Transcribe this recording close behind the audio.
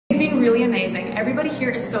been really amazing. Everybody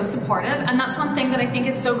here is so supportive, and that's one thing that I think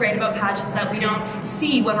is so great about pageants that we don't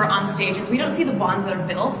see when we're on stages. We don't see the bonds that are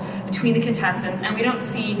built between the contestants, and we don't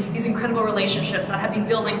see these incredible relationships that have been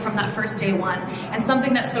building from that first day one. And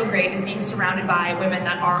something that's so great is being surrounded by women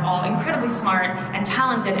that are all incredibly smart and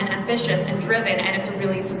talented and ambitious and driven, and it's a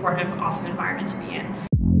really supportive, awesome environment to be in.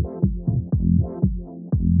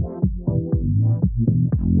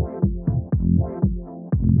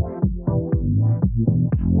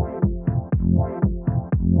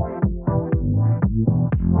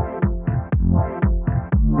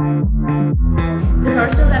 The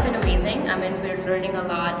rehearsals have been amazing. I mean, we're learning a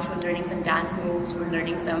lot. We're learning some dance moves. We're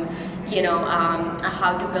learning some,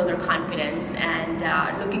 how to build our confidence. And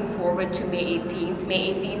looking forward to May 18th.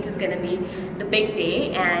 May 18th is going to be the big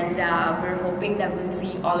day, and we're hoping that we'll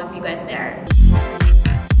see all of you guys there.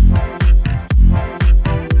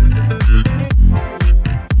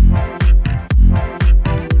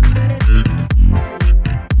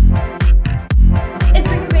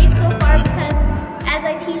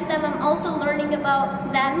 I'm also learning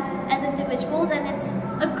about them as individuals, and it's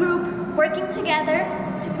a group working together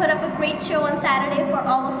to put up a great show on Saturday for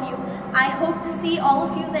all of you. I hope to see all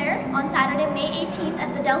of you there on Saturday, May 18th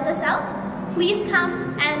at the Delta South. Please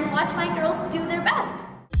come and watch my girls do their best.